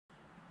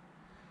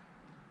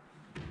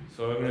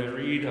So I'm going to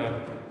read 2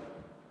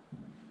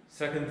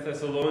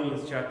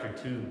 Thessalonians chapter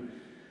 2.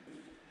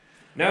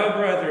 Now,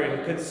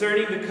 brethren,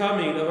 concerning the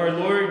coming of our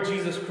Lord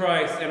Jesus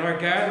Christ and our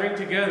gathering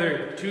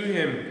together to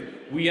him,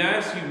 we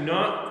ask you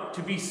not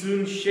to be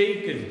soon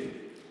shaken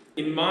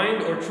in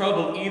mind or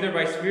troubled, either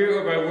by spirit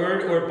or by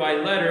word or by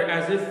letter,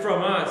 as if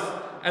from us,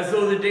 as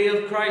though the day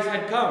of Christ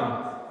had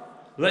come.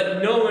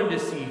 Let no one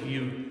deceive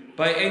you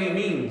by any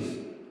means,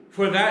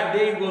 for that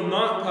day will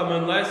not come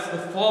unless the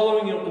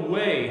falling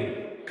away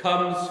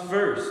comes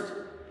first,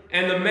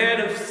 and the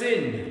man of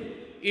sin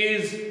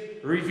is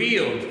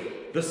revealed,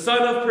 the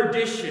son of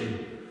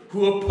perdition,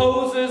 who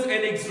opposes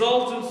and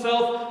exalts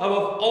himself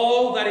above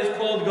all that is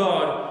called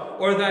God,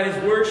 or that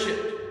is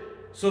worshipped,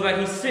 so that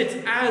he sits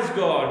as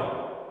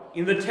God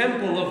in the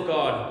temple of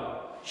God,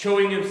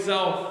 showing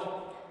himself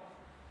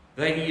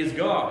that he is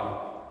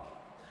God.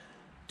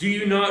 Do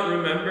you not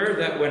remember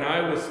that when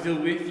I was still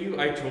with you,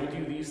 I told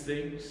you these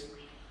things?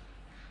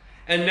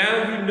 And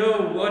now you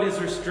know what is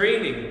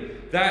restraining,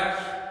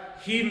 that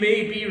he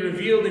may be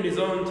revealed in his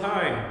own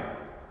time.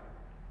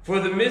 For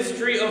the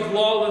mystery of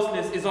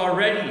lawlessness is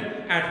already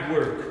at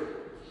work.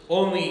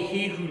 Only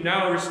he who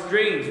now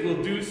restrains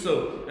will do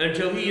so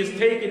until he is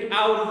taken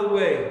out of the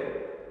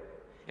way.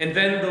 And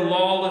then the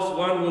lawless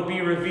one will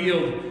be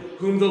revealed,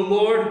 whom the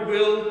Lord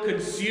will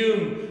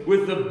consume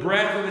with the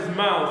breath of his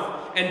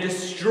mouth and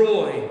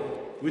destroy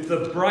with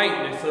the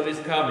brightness of his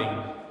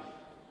coming.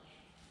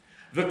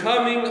 The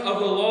coming of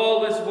the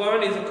lawless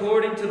one is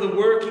according to the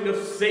working of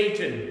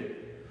Satan,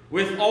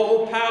 with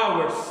all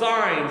power,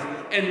 signs,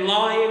 and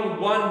lying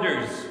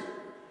wonders,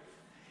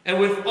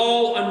 and with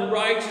all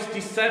unrighteous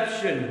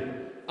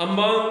deception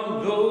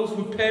among those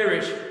who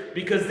perish,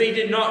 because they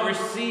did not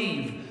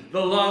receive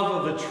the love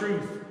of the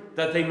truth,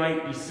 that they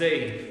might be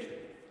saved.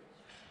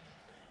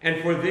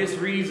 And for this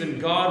reason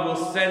God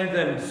will send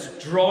them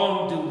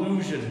strong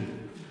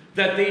delusion,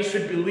 that they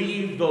should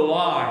believe the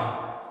lie,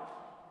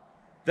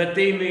 that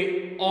they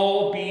may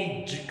all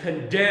be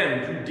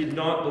condemned who did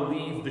not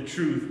believe the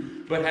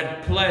truth, but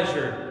had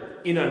pleasure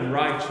in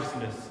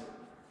unrighteousness.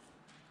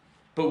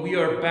 But we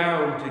are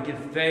bound to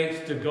give thanks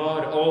to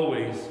God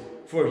always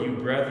for you,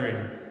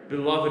 brethren,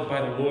 beloved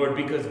by the Lord,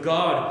 because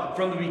God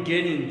from the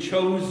beginning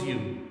chose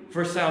you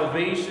for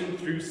salvation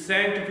through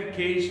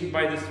sanctification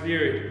by the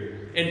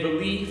Spirit and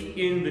belief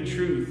in the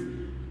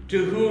truth,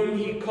 to whom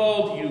he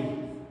called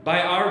you by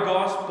our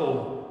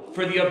gospel,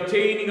 for the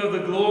obtaining of the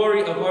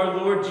glory of our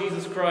Lord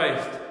Jesus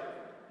Christ.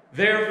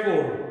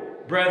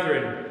 Therefore,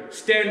 brethren,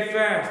 stand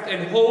fast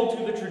and hold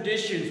to the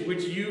traditions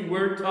which you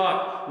were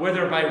taught,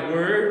 whether by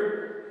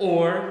word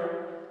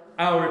or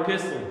our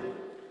epistle.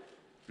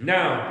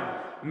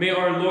 Now, may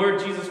our Lord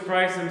Jesus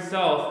Christ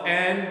himself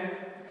and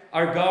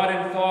our God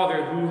and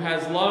Father, who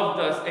has loved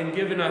us and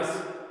given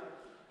us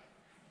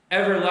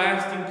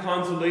everlasting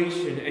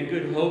consolation and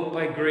good hope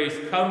by grace,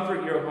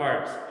 comfort your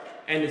hearts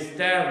and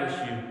establish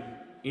you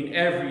in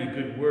every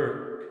good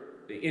word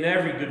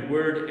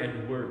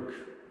and work.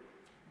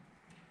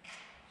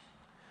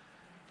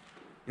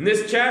 In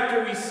this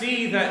chapter we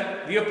see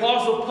that the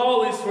Apostle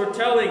Paul is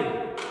foretelling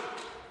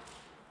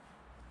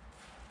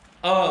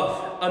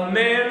of a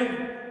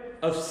man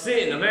of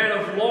sin, a man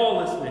of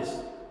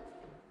lawlessness,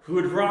 who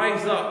would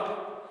rise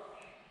up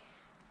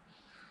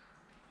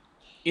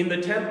in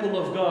the temple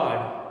of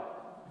God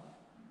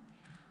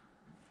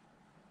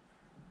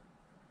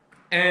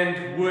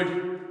and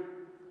would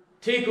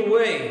take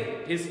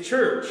away his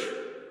church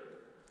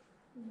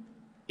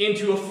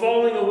into a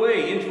falling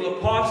away, into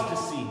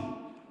apostasy,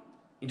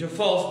 into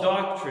false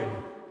doctrine.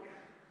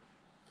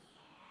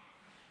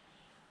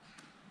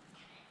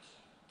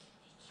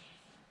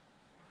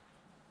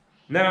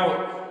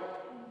 Now,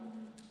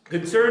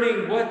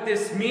 concerning what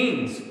this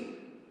means,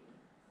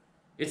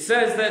 it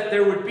says that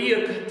there would be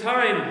a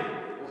time,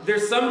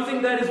 there's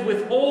something that is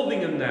withholding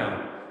him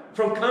now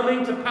from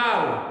coming to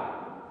power.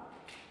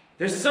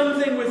 There's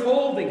something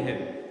withholding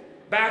him.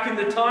 Back in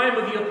the time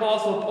of the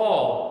Apostle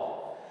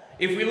Paul,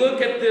 if we look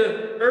at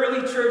the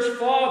early church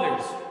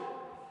fathers,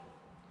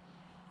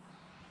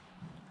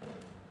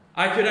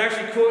 I could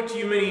actually quote to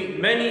you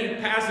many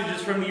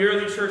passages from the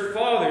early church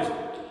fathers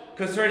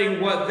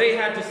concerning what they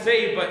had to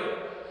say, but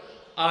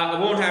I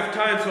won't have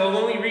time, so I'll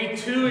only read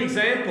two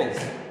examples.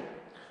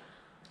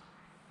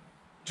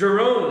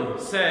 Jerome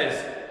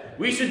says,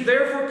 "We should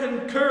therefore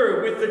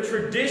concur with the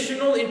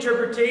traditional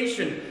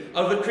interpretation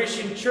of the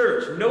Christian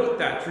church." Note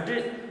that,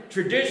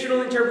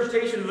 traditional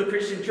interpretation of the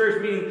Christian church,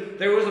 meaning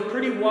there was a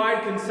pretty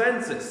wide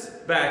consensus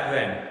back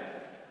then.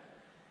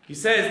 He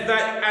says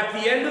that at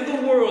the end of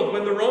the world,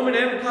 when the Roman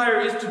Empire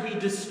is to be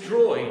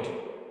destroyed,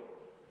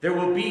 there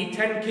will be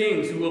 10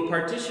 kings who will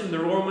partition the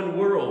Roman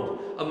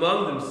world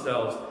among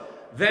themselves.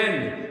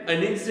 Then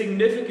an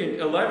insignificant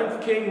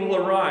 11th king will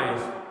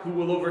arise who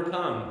will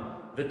overcome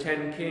the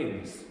 10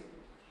 kings.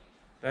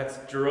 That's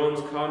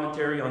Jerome's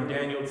commentary on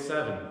Daniel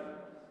 7,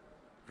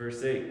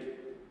 verse 8.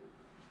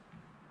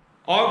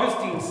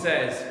 Augustine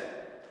says,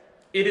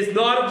 "It is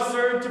not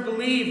absurd to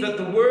believe that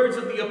the words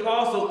of the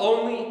apostle,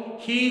 only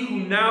he who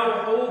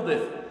now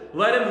holdeth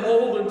let him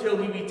hold until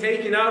he be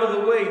taken out of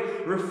the way,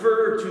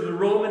 refer to the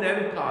Roman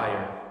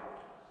Empire,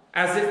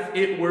 as if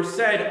it were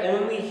said,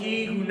 only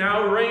he who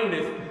now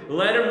reigneth,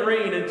 let him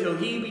reign until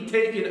he be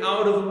taken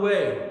out of the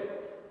way.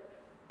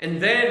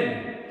 And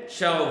then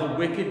shall the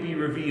wicked be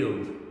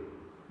revealed.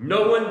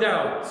 No one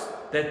doubts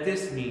that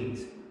this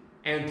means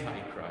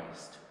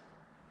antichrist.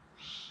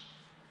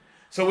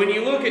 So when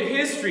you look at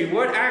history,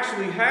 what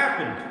actually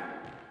happened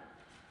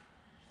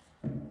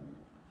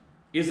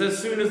is as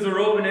soon as the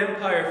Roman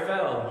Empire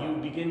fell, you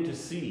begin to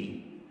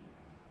see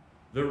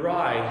the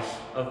rise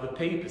of the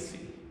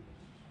papacy.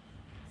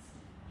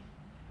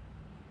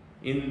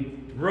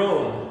 In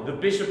Rome, the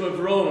Bishop of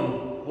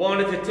Rome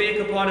wanted to take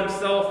upon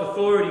himself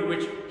authority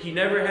which he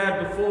never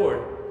had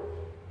before.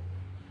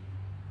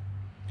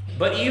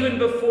 But even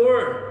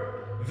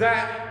before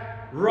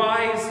that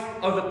rise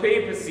of the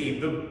papacy,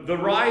 the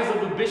rise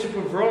of the Bishop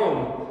of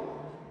Rome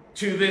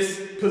to this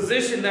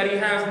position that he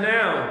has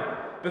now,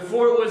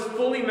 before it was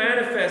fully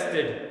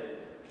manifested,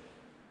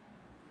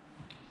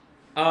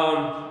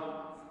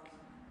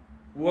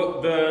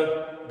 what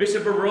the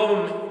Bishop of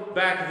Rome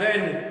back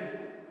then,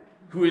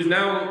 who is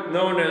now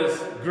known as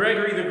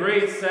Gregory the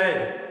Great,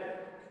 said,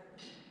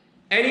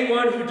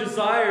 anyone who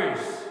desires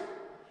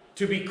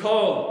to be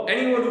called,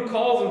 anyone who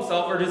calls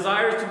himself or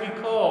desires to be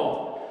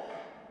called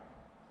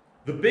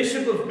the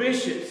Bishop of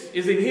Bishops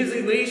is in his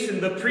elation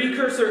the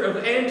precursor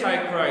of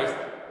Antichrist,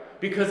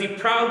 because he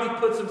proudly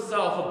puts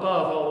himself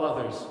above all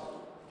others.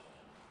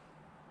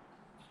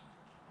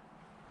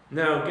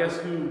 Now, guess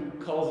who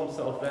calls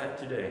himself that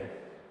today?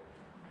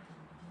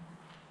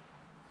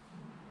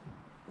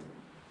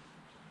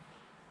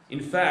 In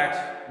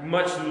fact,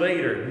 much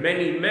later,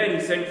 many, many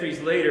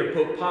centuries later,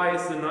 Pope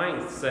Pius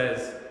IX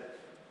says,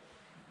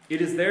 it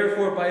is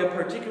therefore by a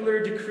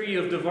particular decree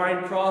of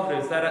divine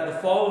providence that at the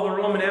fall of the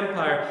Roman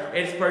Empire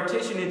and its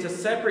partition into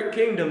separate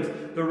kingdoms,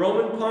 the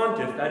Roman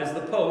pontiff, that is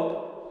the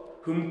Pope,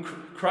 whom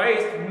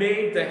Christ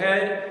made the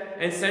head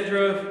and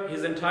center of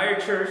his entire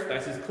church,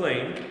 that's his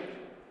claim,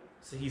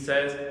 so he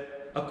says,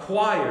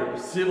 acquire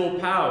civil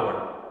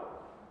power.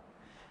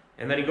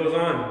 And then he goes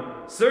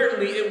on,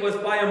 certainly it was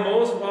by a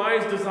most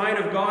wise design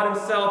of God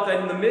himself that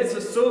in the midst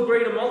of so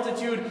great a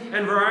multitude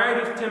and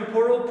variety of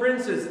temporal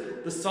princes,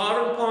 the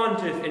sovereign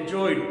pontiff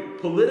enjoyed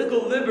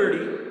political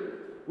liberty,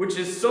 which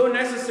is so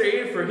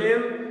necessary for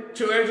him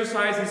to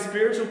exercise his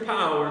spiritual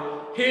power,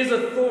 his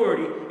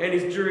authority, and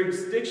his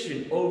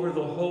jurisdiction over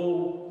the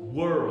whole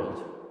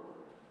world.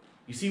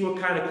 You see what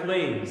kind of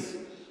claims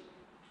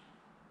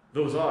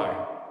those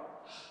are.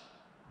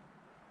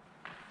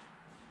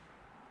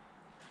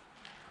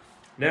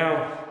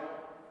 Now,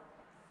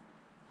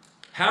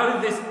 how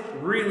did this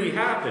really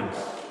happen?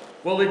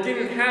 Well, it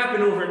didn't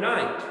happen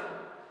overnight.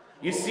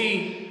 You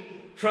see,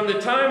 from the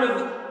time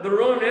of the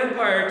Roman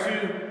Empire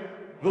to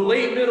the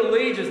late Middle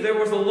Ages, there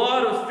was a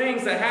lot of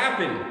things that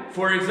happened.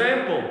 For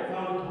example,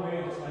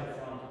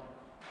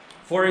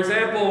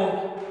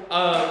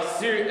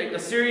 a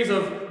series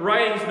of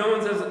writings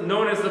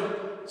known as the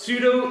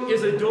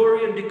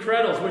Pseudo-Isidorian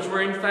Decretals, which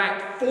were in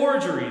fact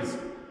forgeries,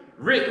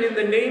 written in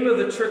the name of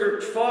the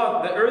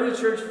early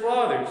church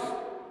fathers,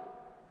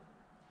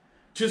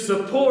 to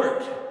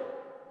support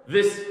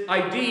this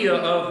idea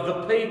of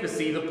the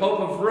papacy, the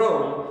Pope of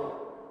Rome,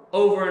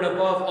 over and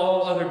above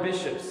all other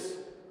bishops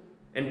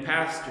and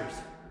pastors.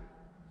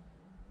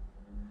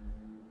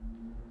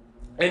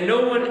 And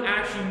no one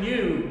actually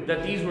knew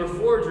that these were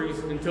forgeries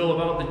until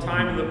about the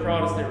time of the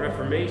Protestant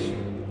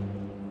Reformation.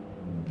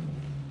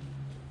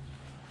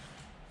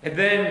 And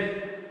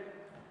then,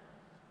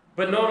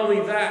 but not only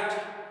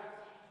that,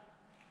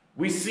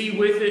 we see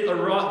with it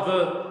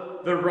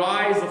the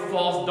rise of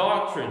false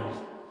doctrines.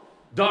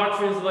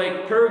 Doctrines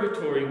like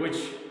purgatory, which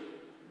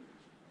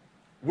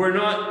were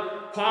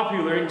not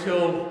popular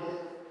until,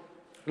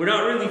 were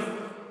not really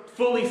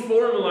fully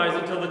formalized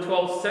until the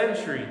 12th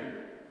century.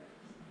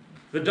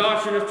 The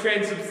doctrine of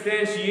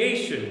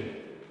transubstantiation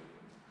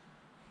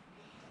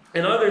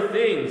and other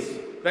things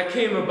that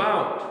came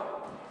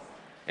about.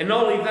 And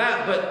not only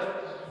that, but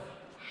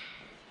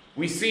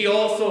we see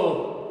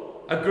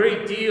also a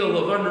great deal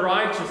of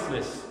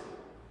unrighteousness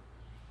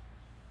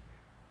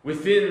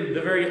within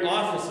the very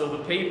office of the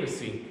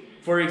papacy.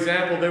 For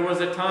example, there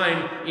was a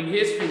time in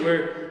history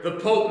where the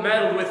Pope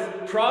meddled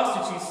with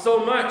prostitutes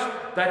so much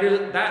that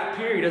that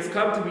period has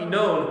come to be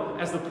known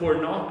as the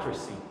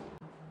pornocracy.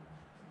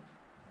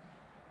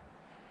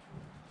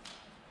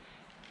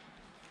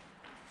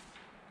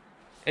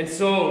 And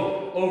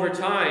so, over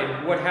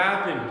time, what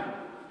happened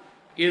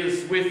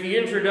is with the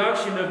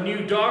introduction of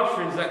new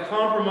doctrines that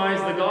compromise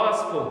the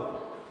gospel,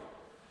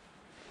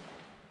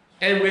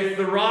 and with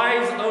the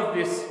rise of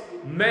this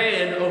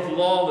man of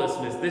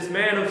lawlessness, this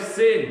man of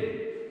sin,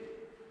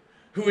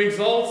 who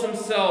exalts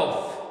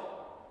himself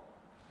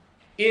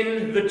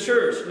in the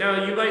church.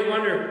 Now, you might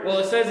wonder, well,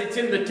 it says it's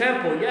in the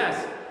temple.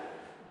 Yes.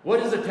 What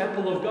is the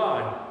temple of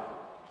God?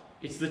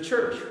 It's the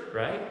church,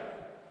 right?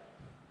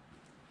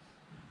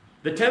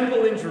 The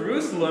temple in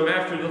Jerusalem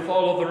after the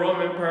fall of the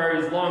Roman Empire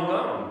is long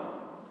gone.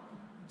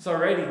 It's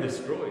already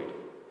destroyed.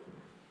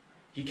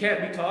 he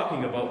can't be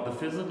talking about the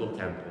physical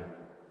temple.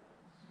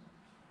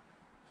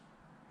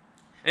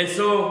 And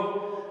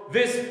so,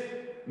 this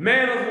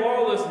man of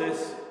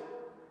lawlessness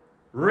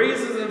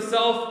raises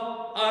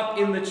himself up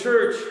in the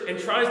church and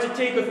tries to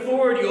take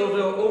authority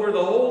over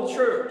the whole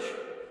church.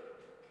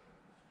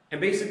 And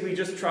basically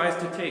just tries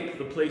to take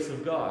the place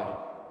of God.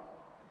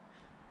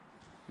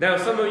 Now,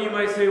 some of you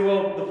might say,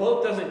 well, the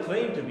Pope doesn't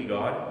claim to be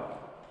God.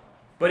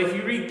 But if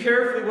you read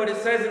carefully what it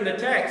says in the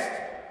text,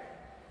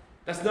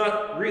 that's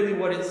not really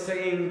what it's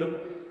saying the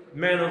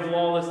man of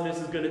lawlessness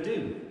is going to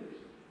do.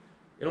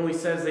 It only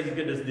says that he's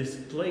going to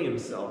display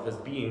himself as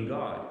being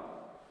God.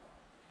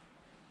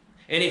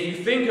 And if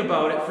you think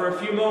about it for a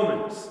few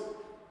moments,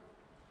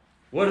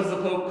 what does the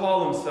Pope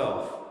call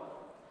himself?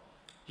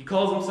 He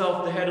calls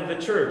himself the head of the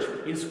church.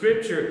 In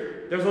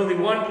Scripture, there's only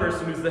one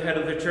person who's the head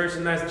of the church,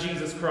 and that's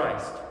Jesus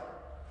Christ.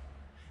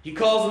 He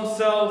calls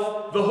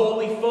himself the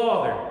Holy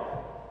Father.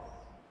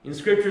 In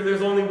Scripture,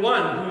 there's only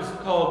one who's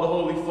called the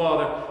Holy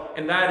Father,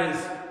 and that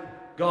is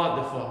God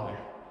the Father.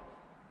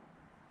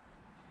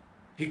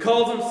 He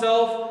calls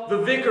himself the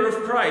Vicar of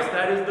Christ,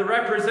 that is the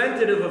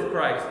representative of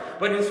Christ.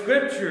 But in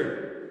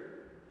Scripture,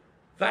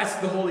 that's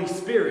the Holy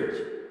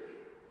Spirit.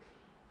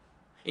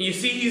 And you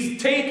see,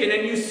 he's taken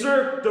and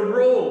usurped the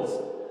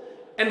roles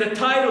and the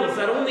titles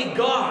that only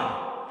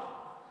God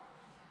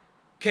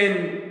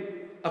can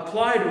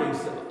apply to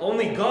himself.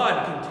 Only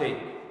God can take.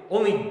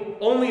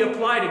 Only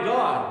apply to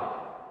God.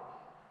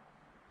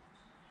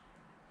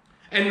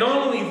 And not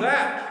only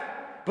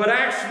that, but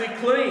actually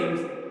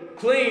claimed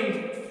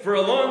for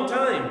a long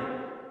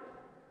time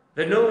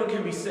that no one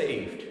can be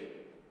saved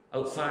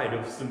outside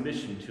of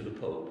submission to the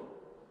Pope.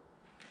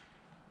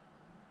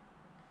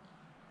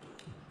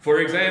 For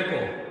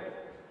example,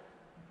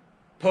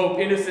 Pope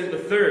Innocent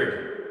III,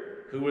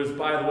 who was,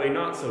 by the way,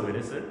 not so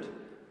innocent,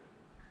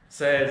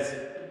 says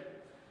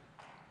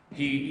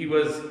he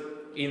was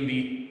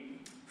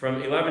from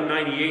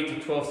 1198 to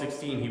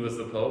 1216, he was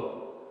the Pope.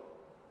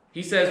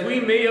 He says, we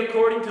may,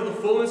 according to the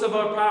fullness of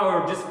our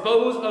power,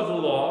 dispose of the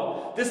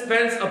law,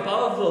 dispense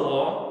above the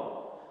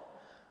law.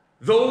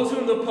 Those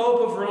whom the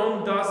Pope of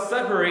Rome doth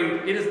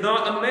separate, it is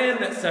not a man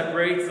that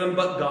separates them,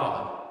 but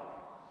God.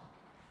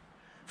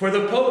 For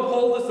the Pope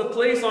holdeth the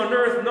place on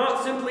earth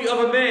not simply of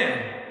a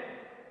man,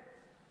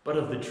 but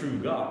of the true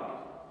God.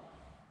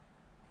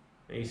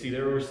 And you see,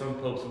 there were some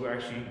popes who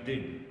actually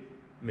did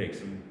make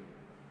some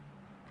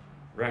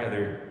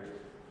rather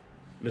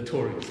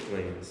notorious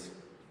claims.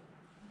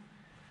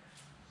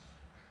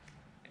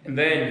 And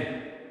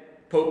then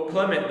Pope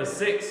Clement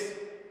VI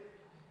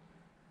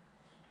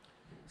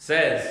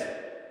says,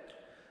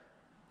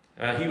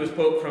 he was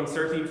Pope from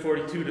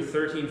 1342 to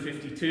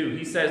 1352.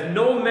 He says,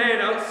 no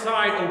man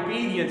outside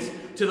obedience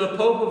to the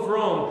Pope of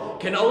Rome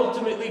can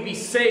ultimately be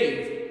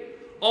saved.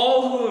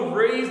 All who have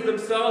raised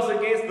themselves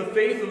against the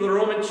faith of the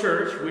Roman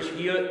Church, which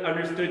he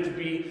understood to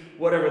be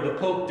whatever the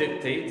Pope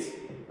dictates,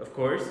 of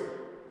course.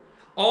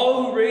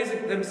 All who raise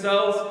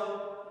themselves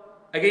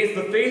against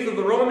the faith of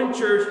the Roman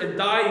Church and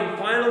die in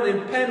final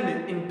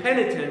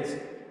impenitence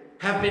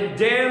have been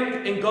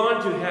damned and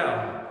gone to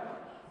hell.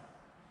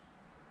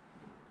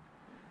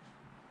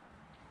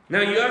 Now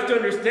you have to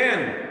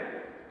understand,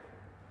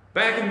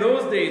 back in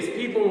those days,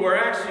 people were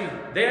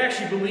they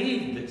actually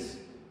believed this.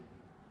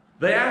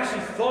 They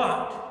actually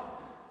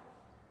thought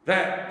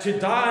that to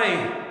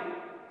die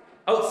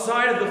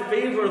outside of the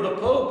favor of the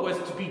Pope was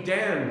to be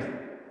damned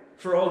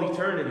for all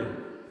eternity.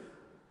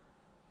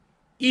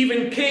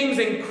 Even kings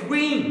and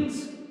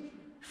queens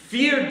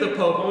feared the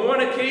Pope. On one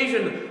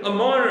occasion, a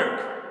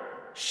monarch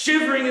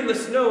shivering in the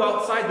snow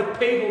outside the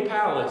papal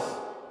palace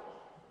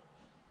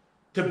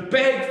to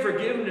beg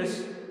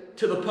forgiveness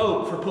to the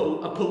Pope for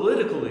a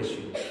political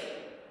issue.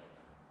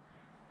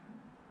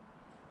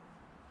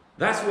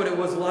 That's what it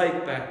was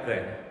like back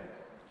then.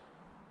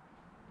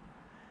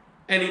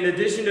 And in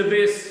addition to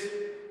this,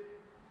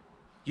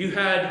 you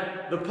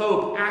had the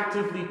Pope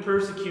actively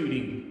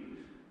persecuting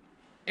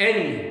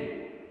any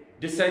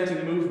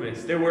dissenting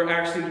movements. There were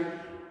actually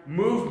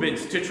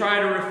movements to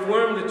try to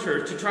reform the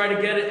church, to try to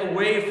get it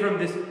away from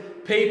this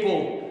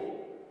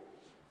papal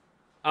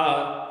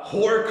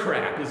whore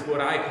crap, is what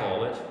I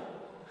call it.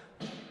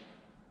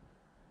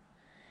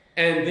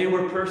 And they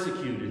were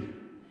persecuted.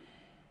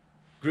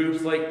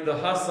 Groups like the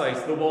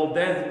Hussites, the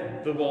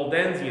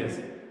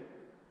Waldensians,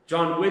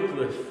 John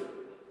Wycliffe,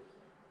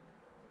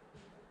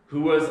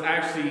 who was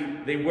actually,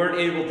 they weren't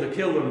able to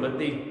kill him, but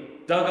they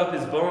dug up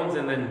his bones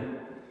and then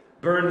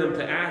burned them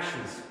to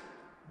ashes,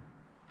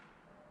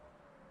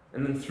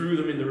 and then threw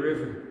them in the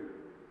river.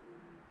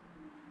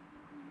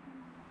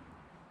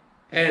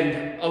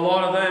 And a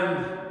lot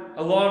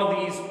of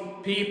these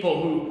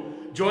people who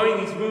joined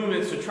these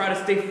movements to try to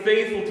stay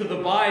faithful to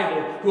the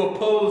Bible, who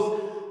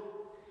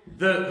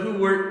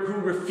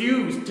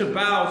refused to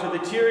bow to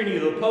the tyranny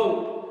of the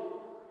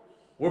Pope,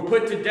 were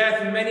put to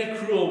death in many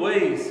cruel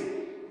ways.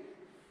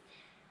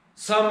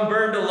 Some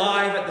burned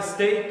alive at the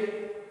stake,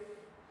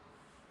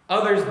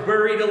 others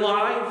buried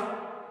alive,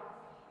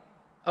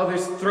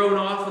 others thrown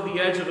off of the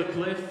edge of a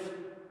cliff,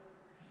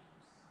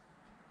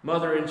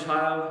 mother and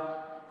child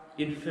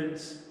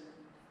infants,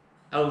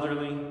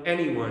 elderly,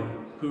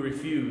 anyone who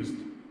refused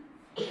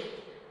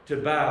to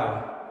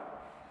bow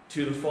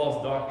to the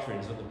false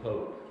doctrines of the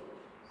Pope.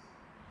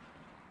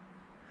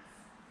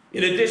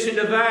 In addition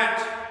to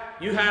that,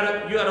 you had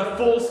a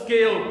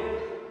full-scale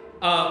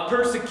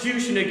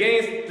persecution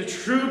against the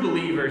true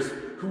believers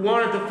who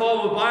wanted to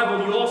follow the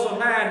Bible. You also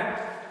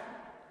had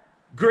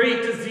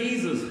great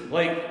diseases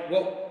like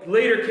what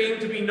later came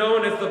to be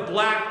known as the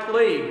Black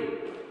Plague,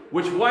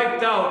 which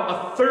wiped out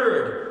a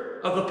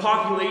third of the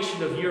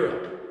population of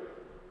Europe.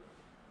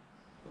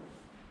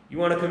 You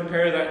want to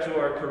compare that to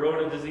our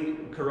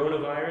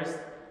coronavirus?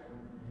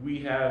 We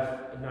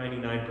have a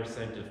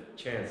 99% of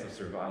chance of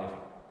surviving.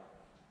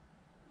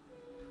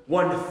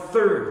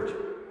 1/3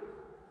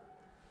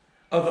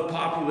 of the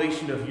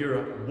population of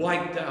Europe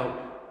wiped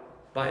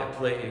out by a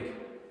plague.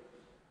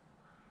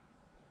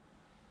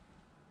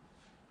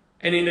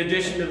 And in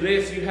addition to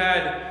this, you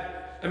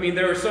had,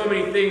 there were so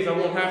many things, I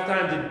won't have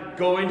time to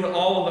go into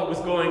all that was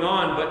going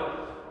on,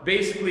 but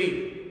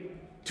basically,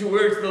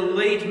 towards the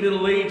late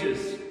Middle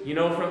Ages,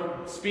 from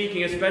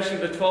speaking especially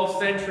the 12th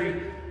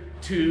century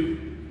to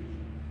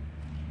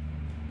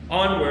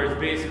onwards,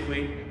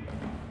 basically,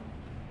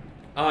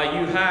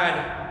 you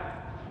had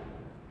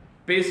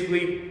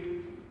basically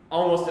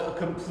almost a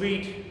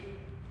complete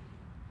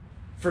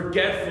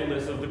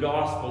forgetfulness of the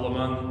gospel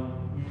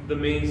among the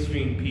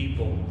mainstream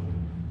people.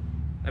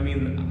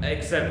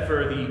 Except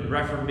for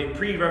the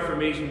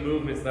pre-Reformation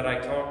movements that I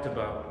talked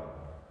about.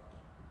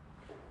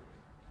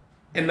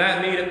 And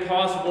that made it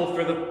possible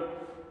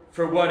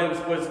for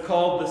what was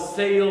called the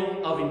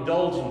sale of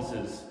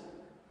indulgences.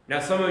 Now,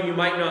 some of you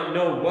might not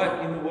know what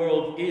in the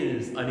world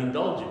is an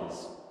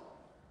indulgence.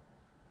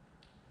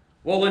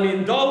 Well, an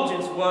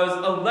indulgence was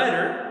a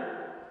letter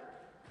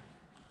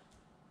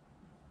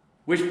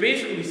which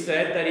basically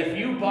said that if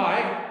you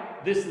buy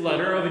this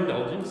letter of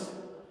indulgence,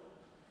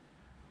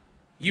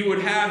 you would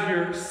have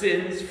your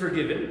sins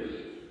forgiven,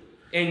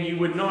 and you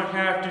would not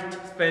have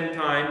to spend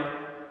time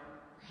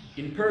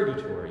in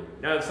purgatory.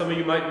 Now, some of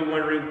you might be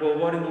wondering, well,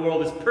 what in the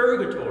world is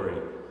purgatory?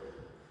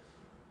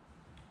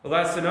 Well,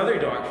 that's another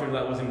doctrine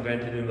that was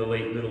invented in the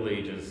late Middle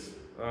Ages.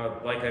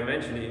 Like I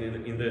mentioned,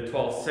 in the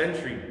 12th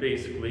century,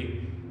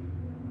 basically.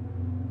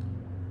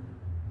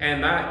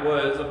 And that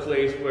was a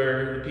place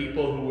where the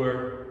people who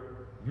were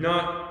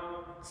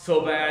not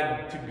so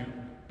bad to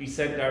be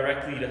sent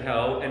directly to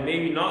hell, and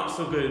maybe not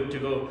so good to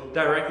go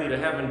directly to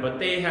heaven, but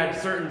they had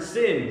certain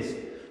sins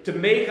to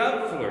make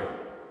up for.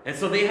 And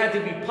so they had to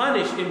be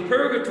punished in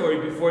purgatory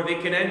before they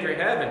could enter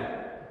heaven.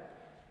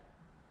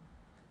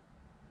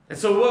 And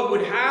so what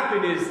would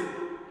happen is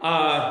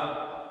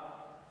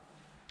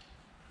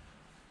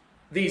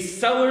these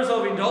sellers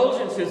of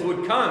indulgences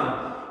would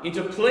come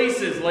into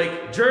places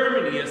like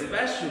Germany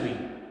especially.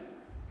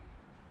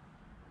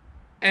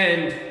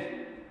 And,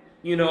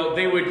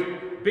 they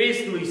would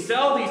basically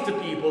sell these to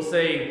people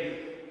saying,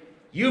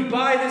 you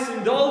buy this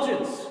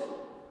indulgence,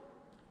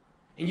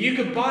 and you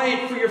can buy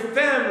it for your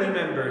family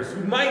members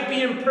who might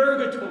be in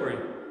purgatory,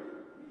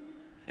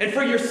 and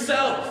for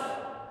yourself,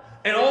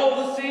 and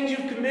all the sins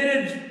you've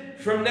committed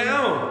from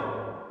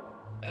now,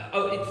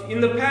 in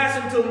the past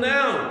until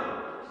now,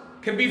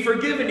 can be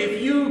forgiven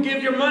if you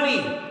give your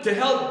money to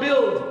help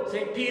build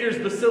St. Peter's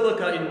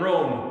Basilica in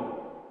Rome,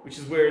 which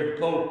is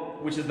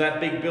that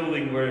big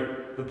building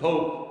where the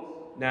Pope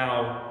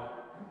now,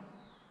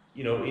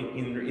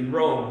 in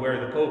Rome,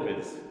 where the Pope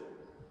is.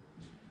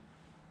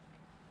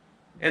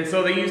 And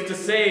so they used to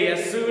say,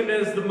 as soon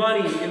as the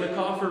money in the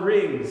coffer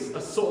rings,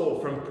 a soul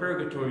from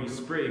purgatory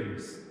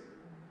springs.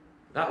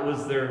 That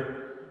was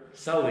their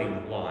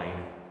selling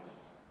line.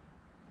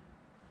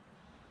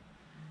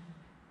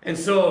 And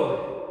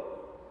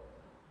so,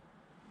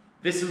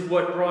 this is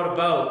what brought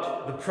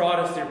about the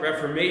Protestant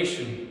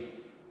Reformation.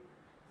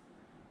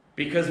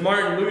 Because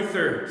Martin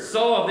Luther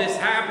saw this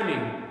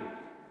happening.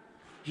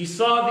 He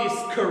saw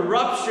this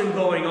corruption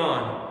going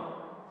on,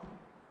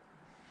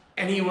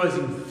 and he was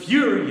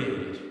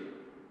infuriated.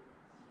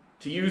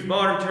 To use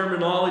modern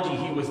terminology,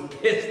 he was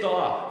pissed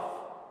off.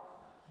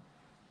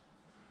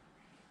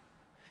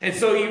 And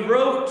so he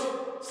wrote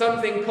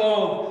something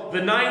called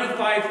the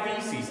 95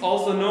 Theses,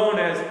 also known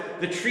as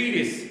the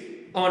Treatise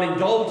on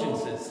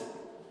Indulgences.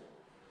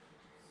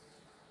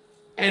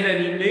 And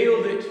then he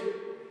nailed it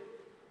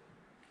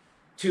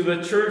to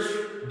the church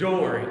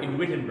door in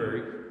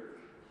Wittenberg.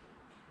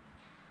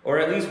 Or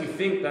at least we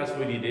think that's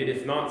what he did.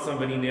 If not,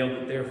 somebody nailed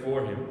it there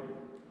for him.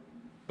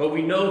 But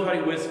we know that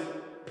it was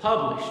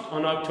published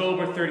on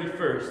October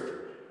 31st,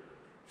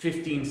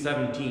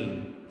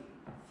 1517.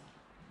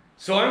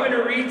 So I'm going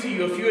to read to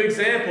you a few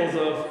examples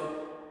of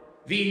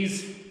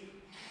these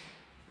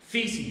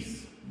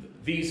theses,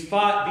 these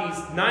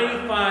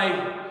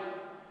 95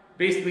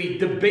 basically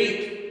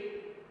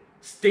debate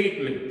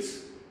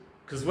statements.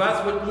 Because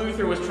that's what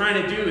Luther was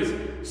trying to do,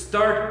 is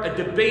start a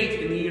debate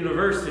in the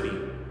university.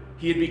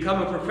 He had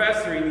become a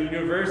professor in the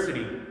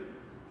university.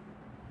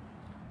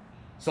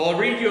 So I'll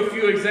read you a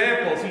few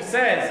examples. He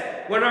says,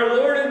 when our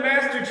Lord and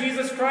Master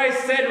Jesus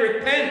Christ said,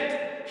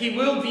 repent, he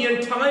willed the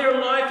entire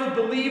life of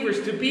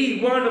believers to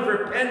be one of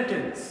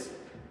repentance.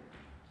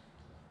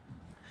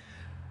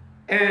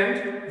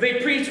 And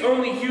they preach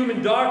only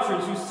human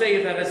doctrines who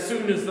say that as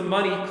soon as the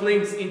money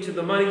clinks into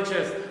the money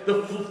chest,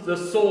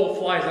 the soul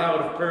flies out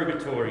of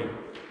purgatory.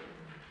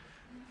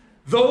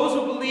 Those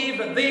who believe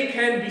that they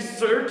can be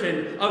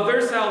certain of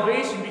their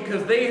salvation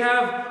because they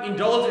have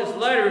indulgence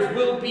letters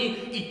will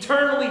be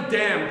eternally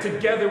damned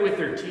together with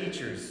their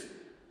teachers.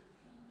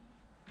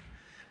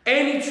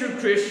 Any true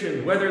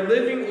Christian, whether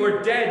living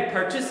or dead,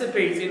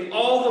 participates in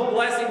all the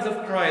blessings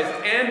of Christ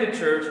and the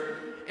church,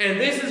 and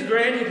this is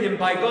granted him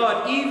by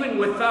God even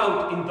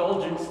without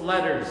indulgence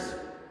letters.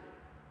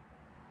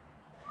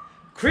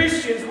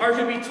 Christians are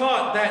to be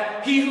taught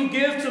that he who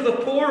gives to the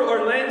poor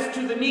or lends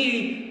to the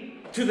needy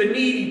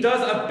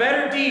does a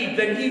better deed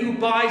than he who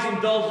buys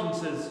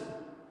indulgences.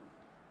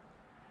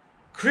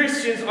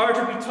 Christians are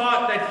to be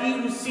taught that he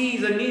who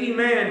sees a needy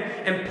man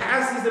and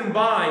passes him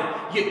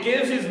by, yet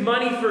gives his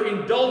money for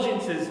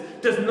indulgences,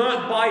 does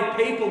not buy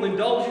papal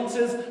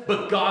indulgences,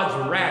 but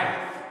God's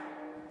wrath.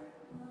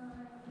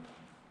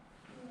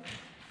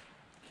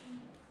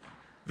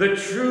 The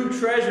true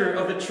treasure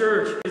of the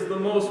church is the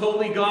most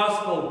holy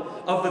gospel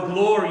of the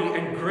glory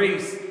and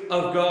grace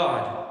of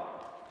God.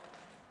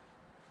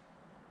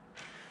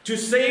 To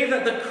say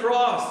that the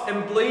cross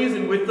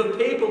emblazoned with the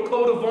papal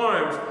coat of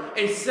arms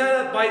and set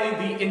up by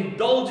the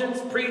indulgence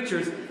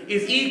preachers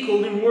is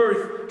equal in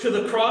worth to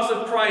the cross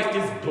of Christ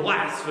is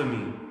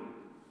blasphemy.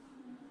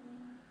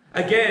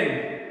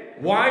 Again,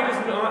 why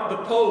does not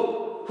the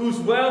Pope, whose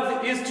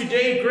wealth is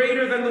today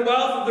greater than the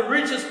wealth of the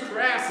richest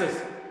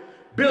Crassus,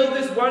 build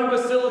this one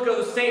basilica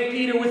of St.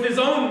 Peter with his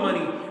own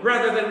money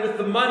rather than with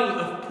the money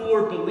of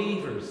poor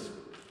believers?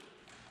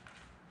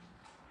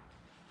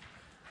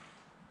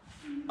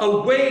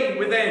 Away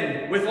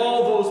with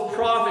all those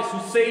prophets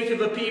who say to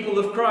the people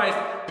of Christ,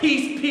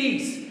 peace,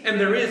 peace, and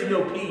there is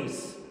no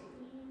peace.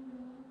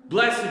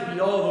 Blessed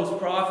be all those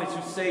prophets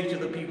who say to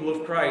the people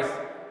of Christ,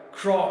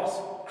 cross,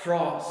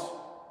 cross,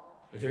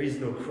 but there is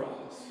no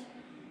cross.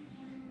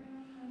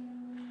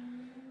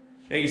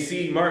 Now you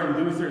see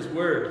Martin Luther's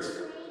words.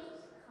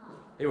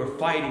 They were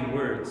fighting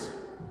words.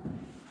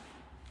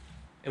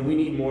 And we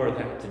need more of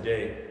that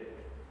today.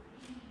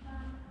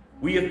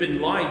 We have been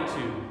lied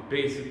to,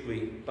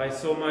 basically, by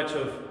so much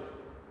of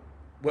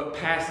what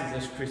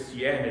passes as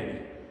Christianity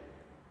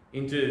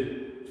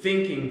into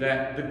thinking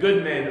that the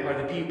good men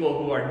are the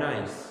people who are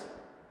nice.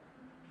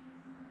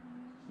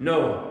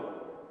 No.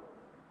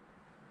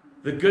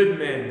 The good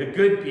men, the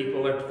good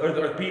people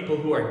are people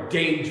who are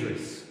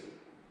dangerous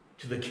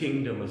to the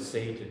kingdom of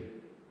Satan.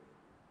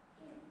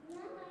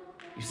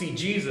 You see,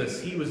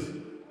 Jesus,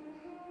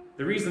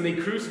 the reason they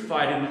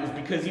crucified him was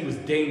because he was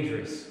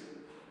dangerous.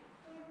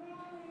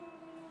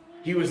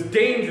 He was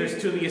dangerous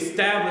to the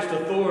established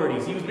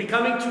authorities. He was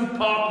becoming too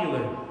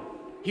popular.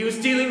 He was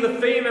stealing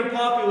the fame and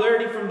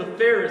popularity from the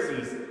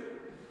Pharisees.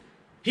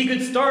 He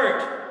could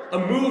start a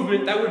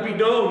movement that would be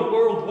known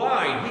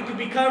worldwide. He could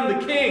become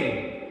the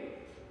king.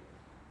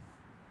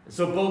 And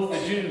so both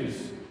the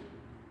Jews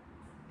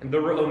and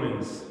the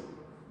Romans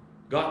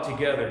got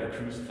together to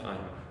crucify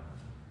him.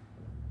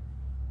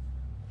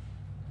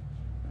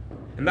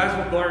 And that's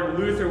what Martin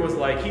Luther was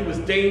like. He was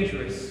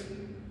dangerous.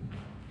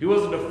 He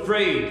wasn't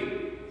afraid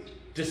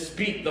to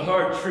speak the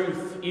hard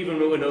truth even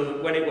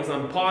when it was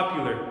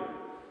unpopular.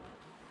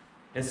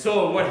 And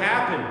so what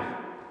happened?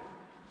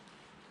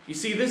 You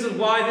see, this is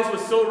why this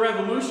was so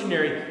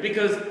revolutionary,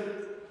 because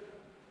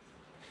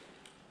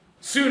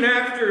soon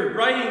after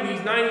writing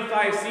these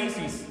 95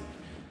 Theses,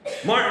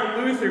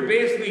 Martin Luther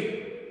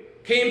basically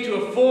came to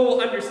a full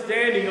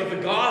understanding of the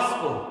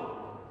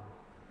gospel.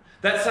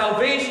 That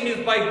salvation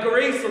is by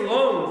grace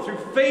alone, through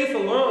faith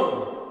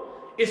alone.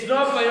 It's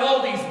not by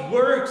all these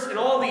works and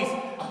all these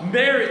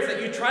merits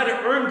that you try to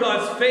earn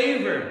God's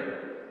favor.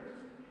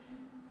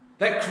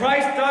 That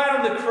Christ died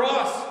on the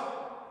cross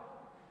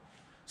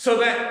so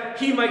that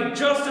he might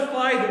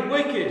justify the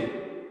wicked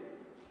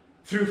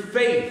through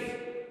faith.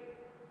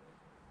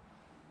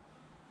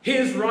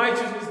 His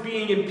righteousness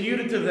being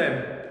imputed to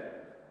them,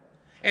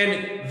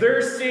 and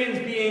their sins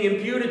being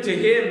imputed to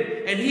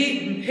him, and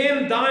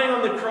him dying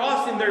on the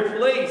cross in their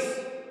place.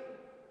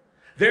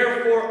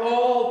 Therefore,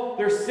 all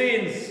their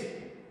sins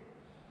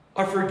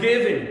are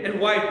forgiven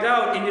and wiped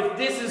out. And if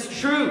this is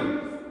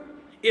true,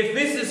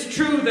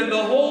 then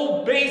the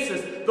whole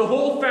basis, the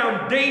whole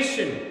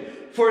foundation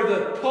for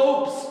the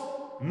Pope's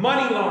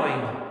money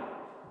line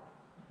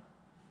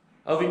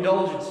of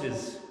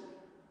indulgences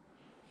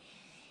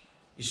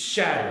is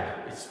shattered.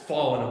 It's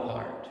fallen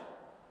apart.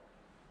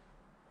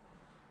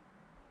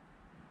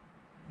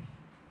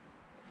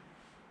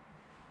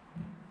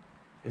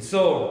 And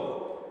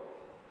so,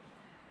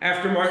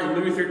 after Martin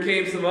Luther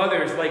came some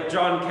others like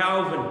John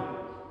Calvin.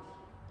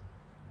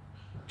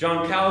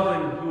 John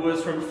Calvin, who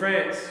was from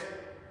France,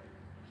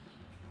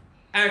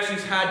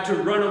 actually had to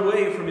run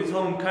away from his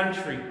home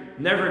country,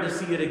 never to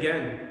see it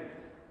again,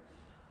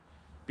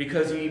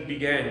 because he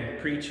began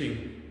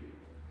preaching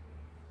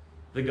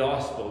the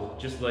gospel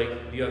just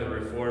like the other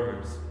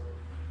reformers.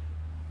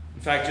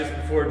 In fact, just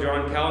before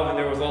John Calvin,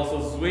 there was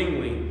also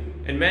Zwingli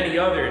and many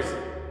others,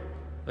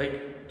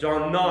 like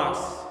John Knox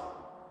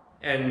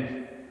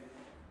and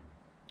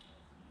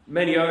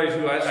many others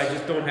who I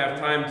just don't have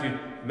time to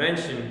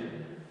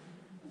mention.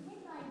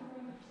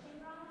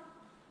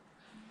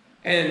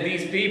 And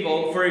these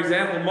people, for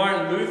example,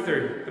 Martin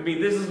Luther,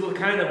 this is what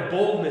kind of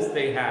boldness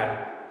they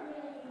had.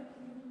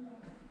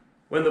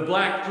 When the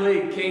Black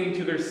Plague came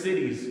to their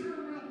cities,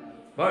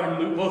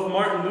 both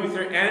Martin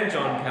Luther and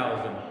John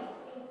Calvin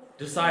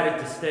decided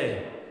to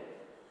stay,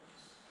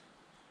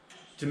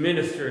 to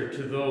minister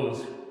to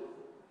those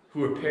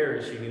who were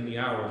perishing in the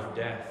hour of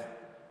death.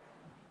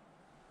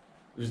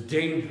 It was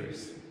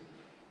dangerous.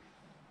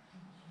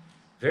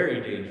 Very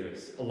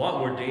dangerous. A lot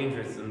more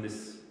dangerous than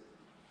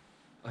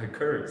our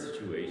current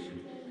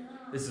situation.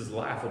 This is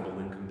laughable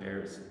in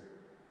comparison.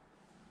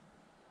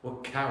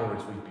 What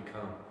cowards we've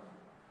become.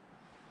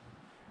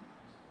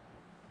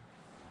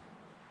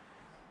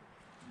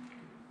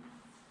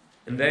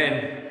 And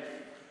then,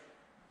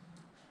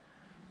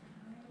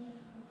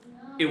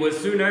 it was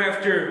soon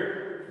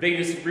after they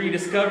just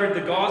rediscovered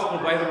the gospel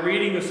by the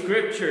reading of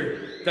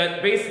Scripture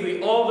that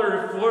basically all the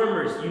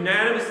reformers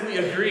unanimously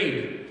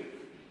agreed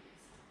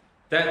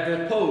that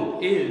the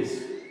Pope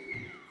is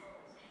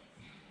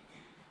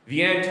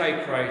the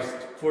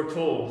Antichrist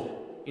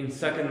foretold in 2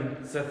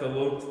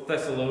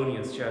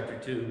 Thessalonians chapter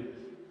 2.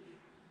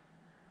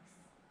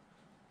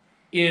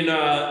 In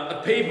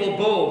a papal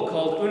bull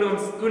called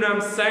Unam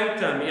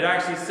Sanctam, it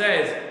actually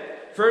says,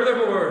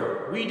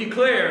 "Furthermore, we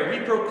declare, we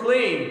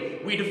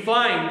proclaim, we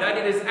define that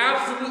it is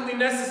absolutely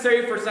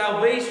necessary for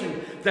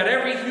salvation that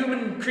every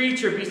human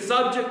creature be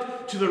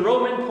subject to the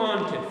Roman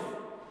pontiff."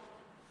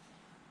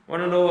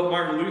 Want to know what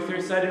Martin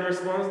Luther said in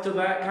response to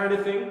that kind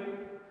of thing?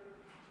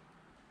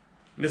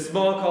 In the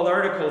small called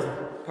articles,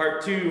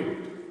 part 2,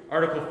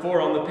 article 4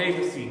 on the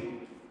papacy,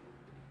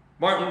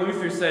 Martin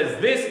Luther says,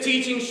 "This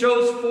teaching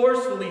shows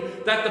forcefully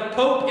that the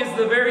Pope is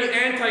the very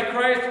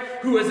Antichrist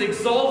who has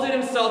exalted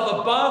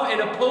himself above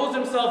and opposed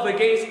himself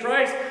against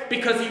Christ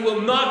because he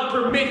will not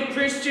permit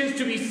Christians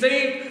to be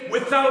saved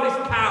without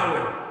his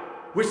power,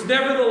 which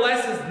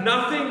nevertheless is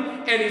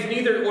nothing and is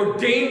neither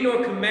ordained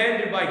nor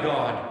commanded by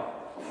God."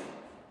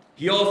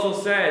 He also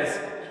says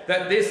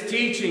that this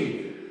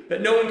teaching,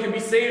 that no one can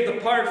be saved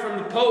apart from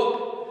the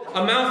Pope,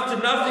 amounts to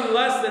nothing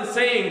less than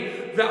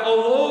saying that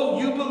although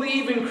you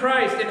believe in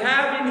Christ and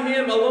have in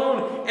Him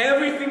alone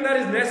everything that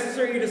is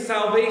necessary to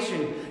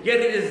salvation, yet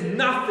it is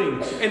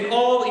nothing and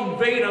all in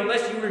vain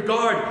unless you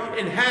regard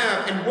and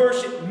have and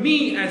worship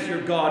me as your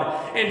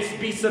God and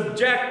be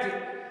subjected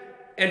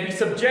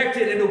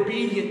and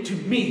obedient to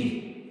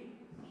me.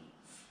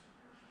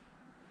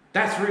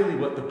 That's really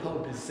what the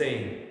Pope is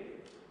saying.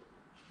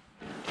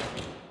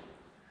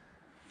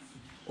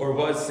 Or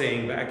was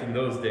saying back in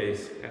those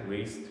days, at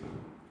least.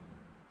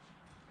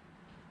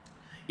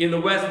 In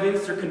the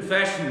Westminster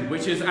Confession,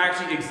 which is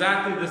actually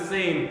exactly the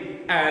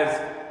same as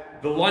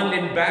the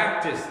London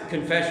Baptist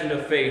Confession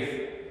of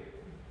Faith,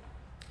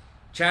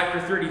 chapter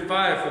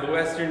 35 for the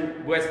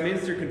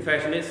Westminster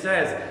Confession, it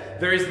says,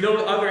 "There is no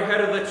other head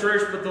of the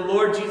church but the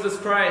Lord Jesus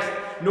Christ,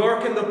 nor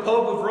can the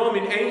Pope of Rome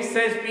in any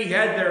sense be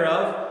head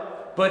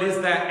thereof, but is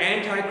that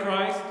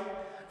Antichrist,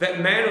 that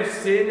man of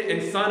sin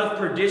and son of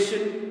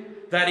perdition,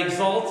 that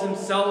exalts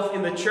himself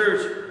in the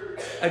church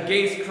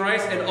against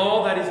Christ and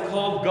all that is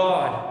called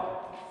God."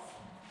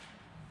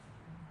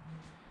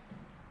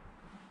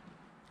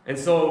 And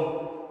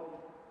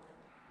so,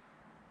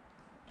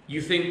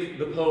 you think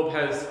the Pope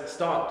has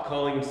stopped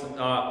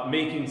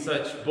making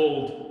such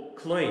bold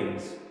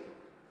claims?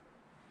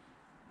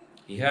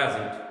 He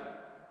hasn't.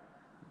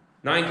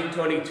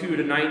 1922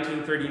 to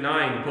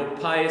 1939, Pope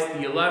Pius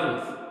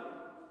XI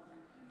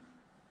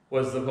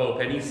was the Pope,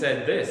 and he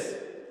said this: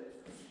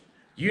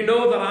 "You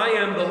know that I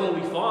am the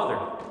Holy Father,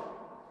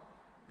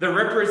 the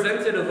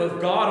representative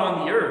of God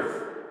on the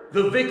earth,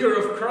 the vicar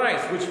of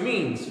Christ, which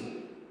means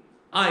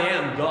I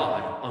am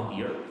God on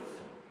the earth."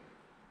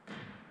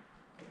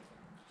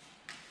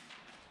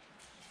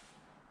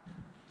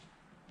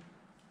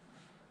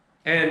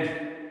 And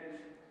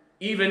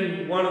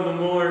even one of the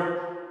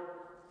more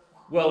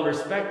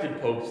well-respected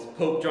popes,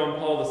 Pope John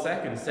Paul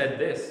II, said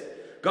this: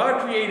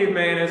 "God created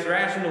man as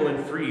rational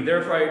and free,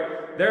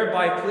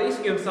 thereby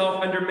placing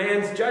himself under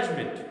man's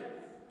judgment.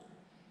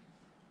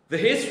 The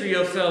history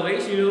of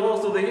salvation is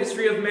also the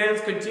history of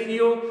man's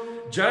continual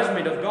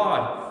judgment of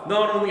God,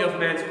 not only of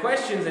man's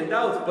questions and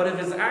doubts, but of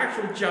his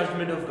actual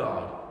judgment of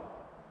God."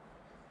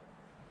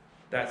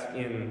 That's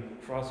in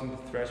Crossing the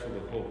Threshold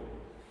of Hope,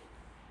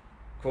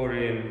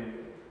 quoted in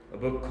a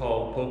book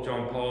called Pope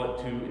John Paul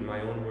II in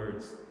my own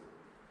words.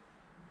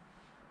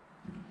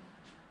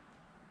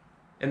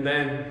 And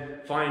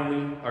then,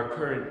 finally, our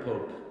current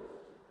Pope.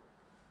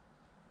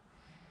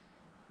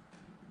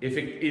 If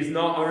it is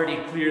not already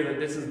clear that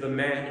this is the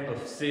man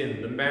of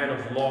sin, the man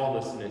of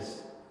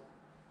lawlessness,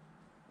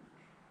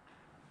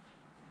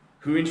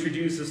 who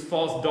introduces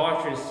false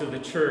doctrines to the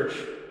church.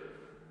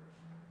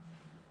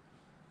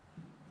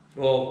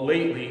 Well,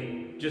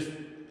 lately, just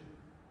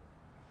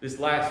this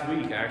last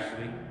week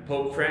actually,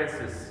 Pope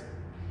Francis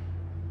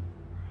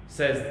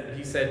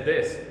he said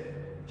this: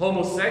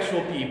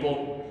 homosexual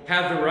people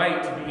have the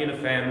right to be in a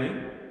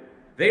family.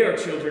 They are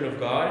children of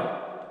God.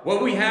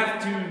 What we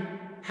have to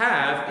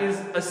have is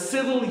a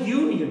civil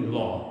union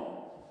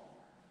law.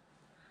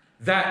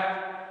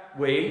 That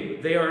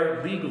way, they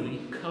are legally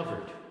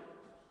covered.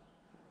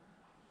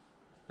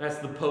 That's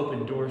the Pope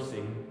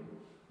endorsing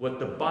what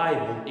the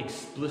Bible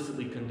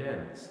explicitly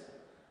condemns.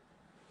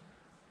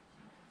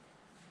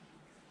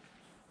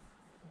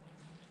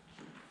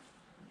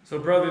 So,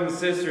 brothers and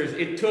sisters,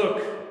 it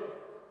took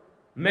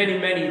many,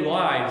 many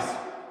lives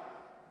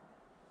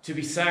to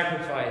be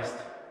sacrificed.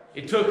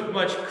 It took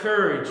much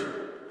courage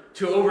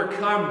to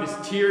overcome this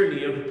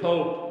tyranny of the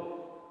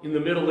Pope in the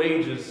Middle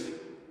Ages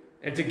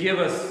and to give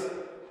us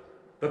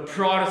the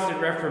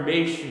Protestant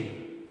Reformation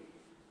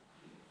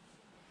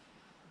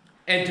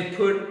and to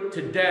put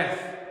to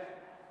death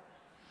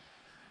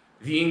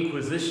the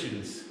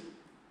Inquisitions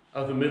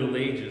of the Middle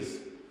Ages.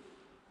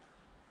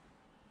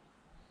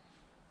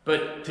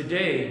 But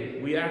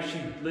today, we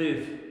actually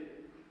live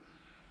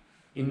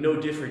in no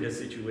different a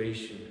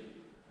situation.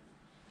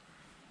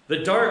 The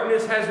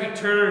darkness has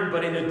returned,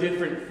 but in a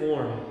different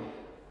form.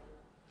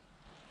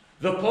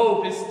 The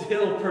Pope is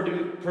still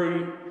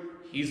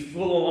he's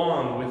full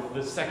along with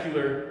the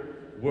secular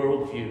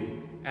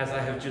worldview, as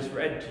I have just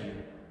read to you.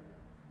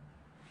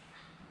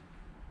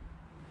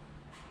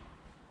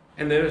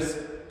 And there's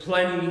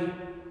plenty,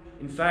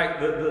 in fact,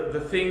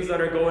 the things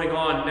that are going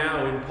on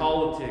now in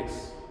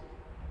politics,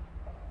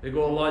 they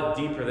go a lot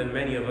deeper than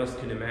many of us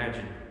can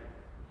imagine.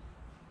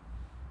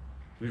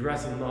 We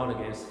wrestle not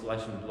against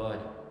flesh and blood.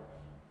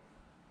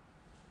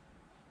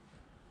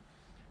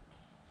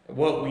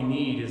 What we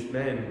need is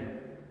men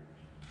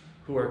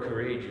who are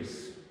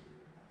courageous,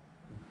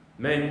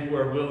 men who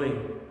are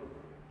willing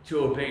to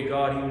obey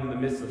God even in the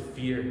midst of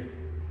fear,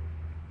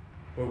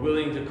 who are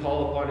willing to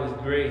call upon His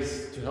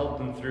grace to help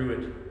them through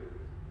it,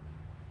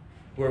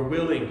 who are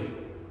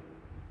willing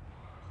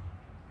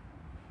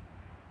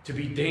to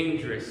be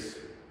dangerous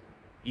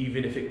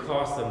even if it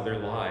costs them their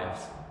lives.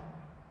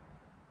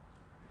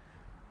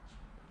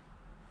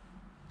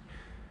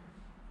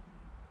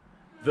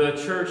 The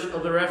church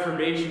of the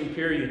Reformation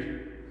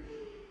period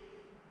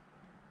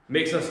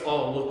makes us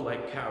all look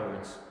like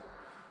cowards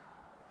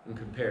in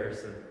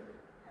comparison.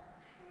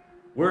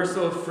 We're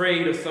so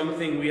afraid of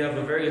something we have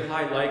a very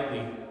high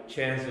likely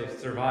chance of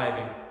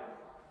surviving.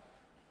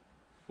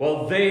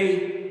 While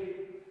they,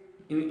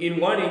 in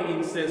one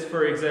instance,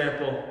 for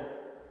example,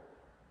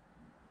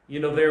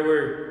 there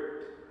were,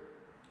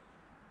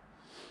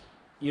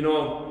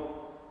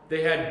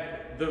 they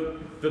had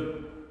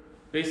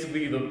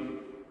basically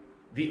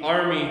the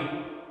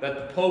army that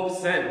the Pope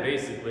sent,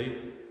 basically,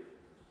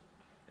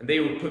 and they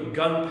would put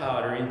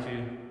gunpowder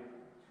into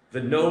the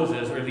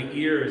noses or the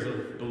ears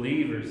of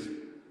believers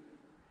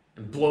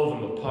and blow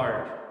them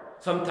apart,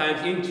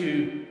 sometimes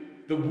into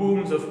the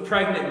wombs of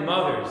pregnant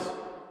mothers,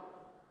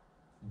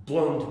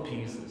 blown to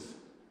pieces.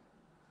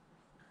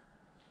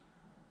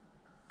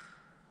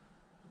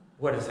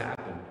 What has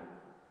happened?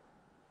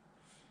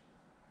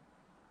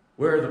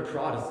 Where are the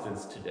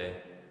Protestants today?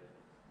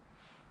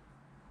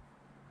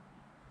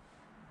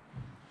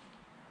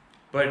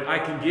 But I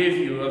can give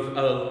you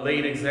a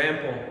late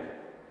example.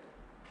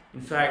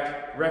 In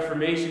fact,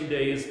 Reformation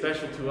Day is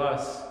special to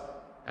us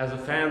as a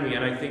family,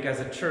 and I think as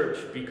a church,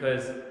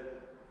 because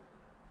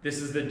this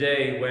is the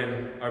day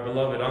when our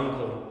beloved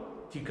uncle,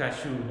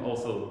 Tikashu,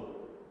 also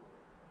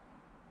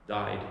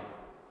died,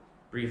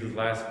 breathed his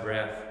last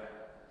breath.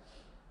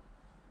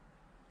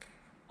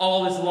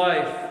 All his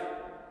life,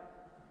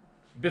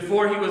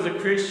 before he was a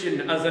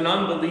Christian, as an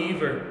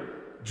unbeliever,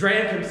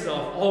 drank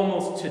himself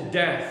almost to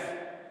death.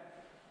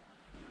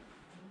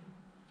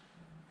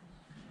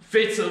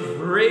 Fits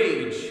of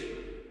rage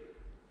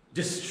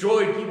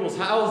destroyed people's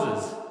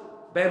houses,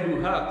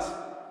 bamboo huts,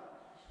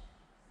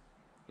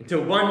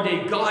 until one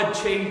day God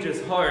changed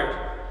his heart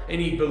and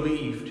he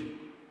believed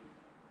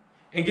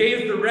and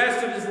gave the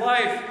rest of his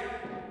life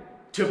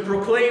to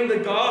proclaim the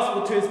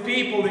gospel to his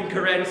people in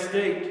Karen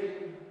State,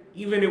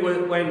 even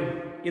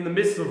when in the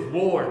midst of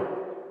war.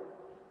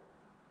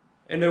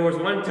 And there was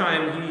one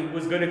time he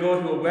was going to go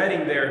to a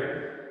wedding there,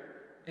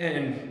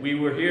 and we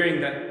were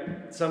hearing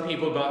that some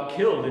people got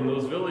killed in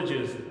those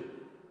villages.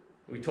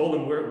 We told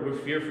him, we're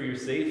fear for your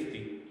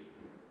safety.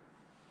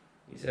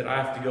 He said,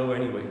 I have to go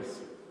anyways.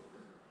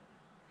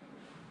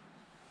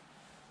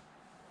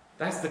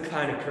 That's the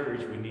kind of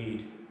courage we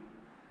need.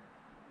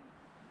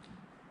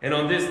 And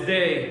on this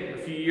day, a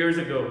few years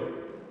ago,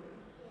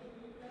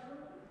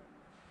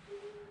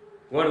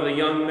 one of the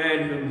young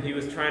men whom he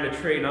was trying to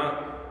train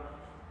up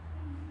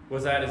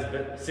was at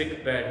his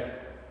sick bed.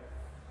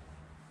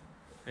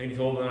 And he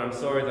told them, I'm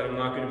sorry that I'm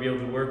not going to be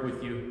able to work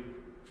with you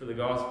for the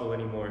gospel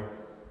anymore.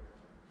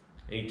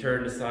 And he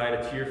turned aside,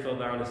 a tear fell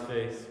down his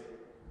face.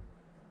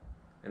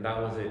 And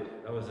that was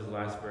it. That was his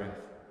last breath.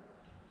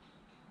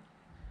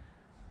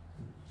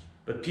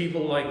 But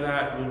people like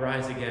that will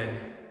rise again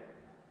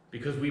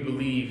because we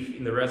believe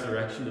in the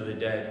resurrection of the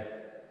dead.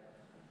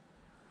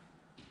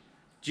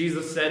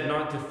 Jesus said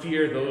not to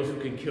fear those who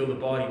can kill the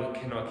body but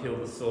cannot kill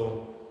the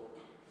soul.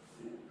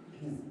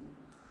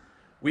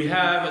 We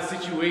have a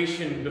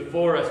situation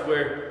before us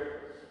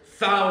where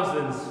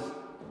thousands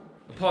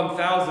upon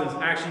thousands,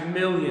 actually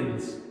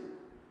millions,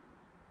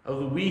 of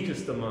the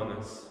weakest among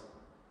us,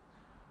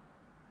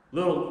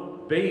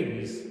 little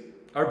babies,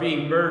 are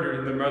being murdered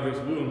in their mother's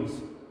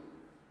wombs.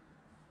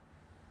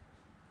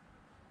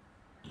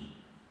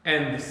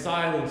 And the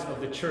silence of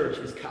the church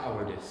is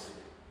cowardice.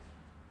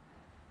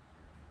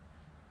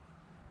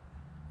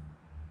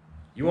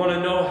 You want to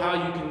know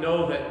how you can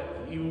know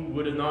that you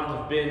would not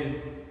have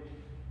been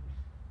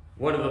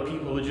one of the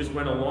people who just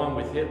went along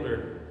with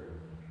Hitler?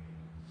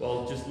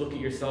 Well, just look at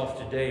yourself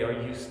today. Are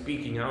you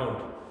speaking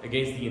out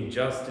against the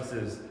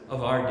injustices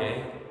of our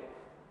day?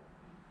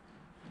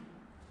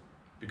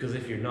 Because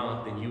if you're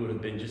not, then you would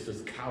have been just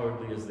as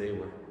cowardly as they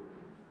were.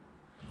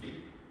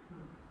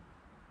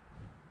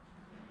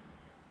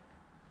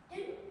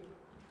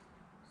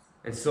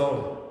 And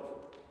so,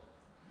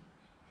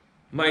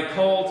 my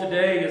call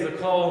today is a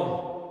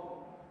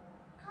call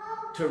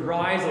to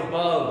rise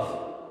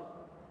above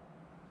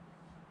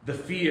the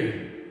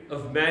fear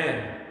of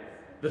man,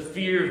 the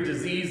fear of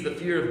disease, the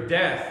fear of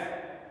death.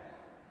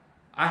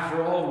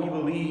 After all, we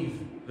believe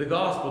the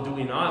gospel, do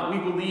we not? We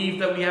believe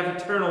that we have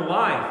eternal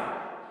life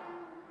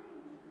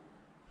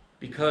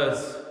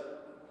because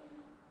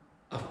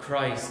of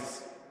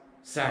Christ's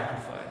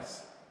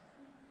sacrifice.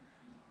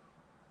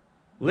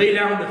 Lay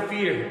down the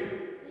fear.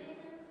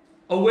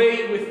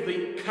 Away with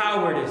the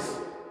cowardice.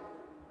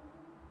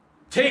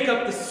 Take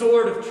up the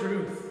sword of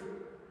truth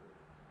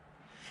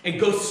and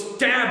go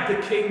stab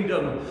the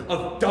kingdom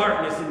of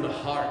darkness in the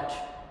heart.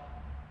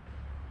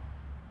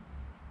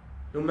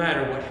 No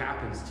matter what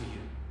happens to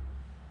you.